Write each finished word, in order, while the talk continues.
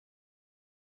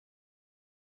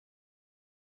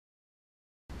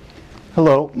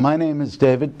Hello, my name is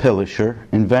David Pillischer,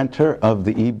 inventor of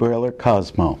the eBrailler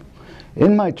Cosmo.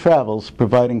 In my travels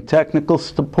providing technical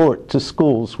support to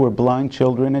schools where blind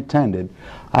children attended,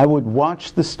 I would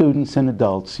watch the students and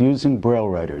adults using Braille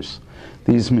writers.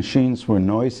 These machines were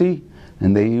noisy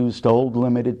and they used old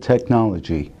limited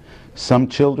technology. Some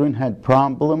children had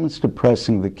problems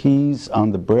depressing the keys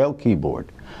on the Braille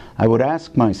keyboard. I would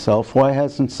ask myself, why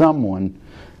hasn't someone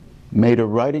made a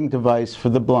writing device for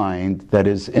the blind that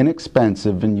is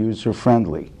inexpensive and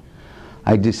user-friendly?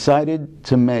 I decided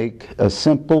to make a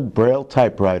simple Braille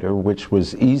typewriter which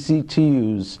was easy to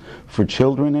use for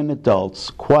children and adults,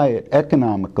 quiet,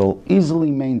 economical,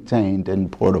 easily maintained, and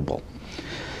portable.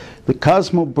 The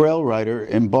Cosmo Braille writer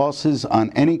embosses on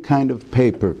any kind of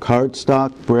paper,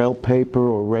 cardstock, Braille paper,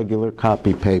 or regular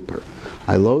copy paper.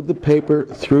 I load the paper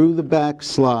through the back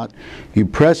slot. You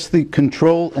press the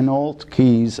Control and Alt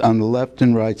keys on the left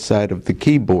and right side of the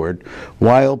keyboard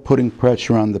while putting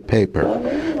pressure on the paper.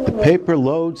 The paper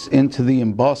loads into the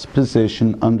emboss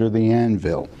position under the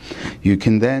anvil. You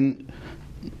can then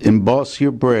emboss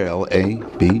your Braille, A,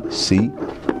 B, C.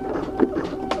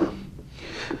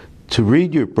 To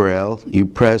read your Braille, you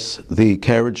press the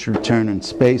carriage return and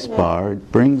space bar.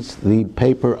 It brings the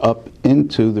paper up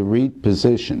into the read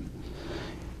position.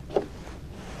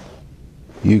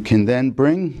 You can then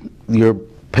bring your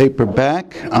paper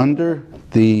back under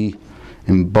the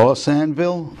emboss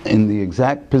anvil in the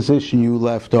exact position you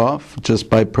left off just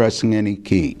by pressing any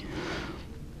key.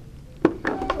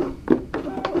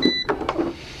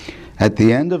 At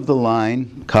the end of the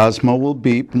line, Cosmo will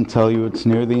beep and tell you it's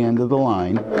near the end of the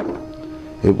line.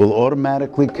 It will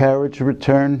automatically carriage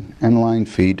return and line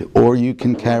feed, or you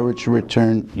can carriage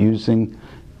return using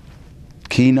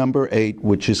key number 8,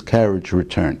 which is carriage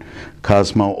return.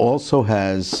 Cosmo also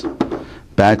has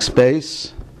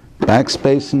backspace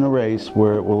and erase,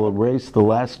 where it will erase the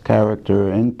last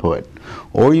character input.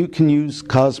 Or you can use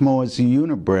Cosmo as a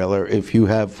unibrailler if you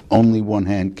have only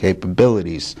one-hand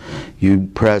capabilities. You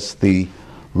press the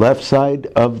left side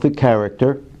of the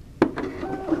character,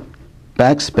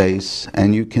 backspace,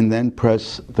 and you can then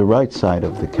press the right side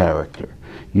of the character,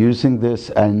 using this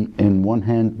in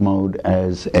one-hand mode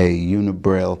as a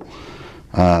unibraille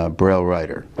Braille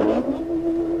writer.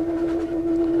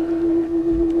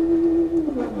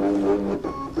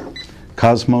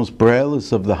 Cosmo's Braille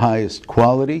is of the highest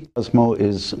quality. Cosmo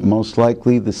is most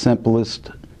likely the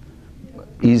simplest,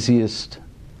 easiest,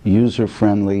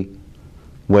 user-friendly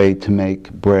way to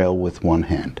make Braille with one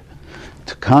hand.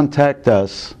 To contact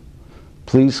us,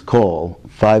 please call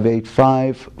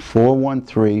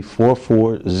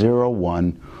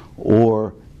 585-413-4401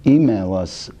 or email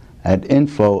us at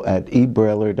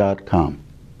info@ebrailler.com.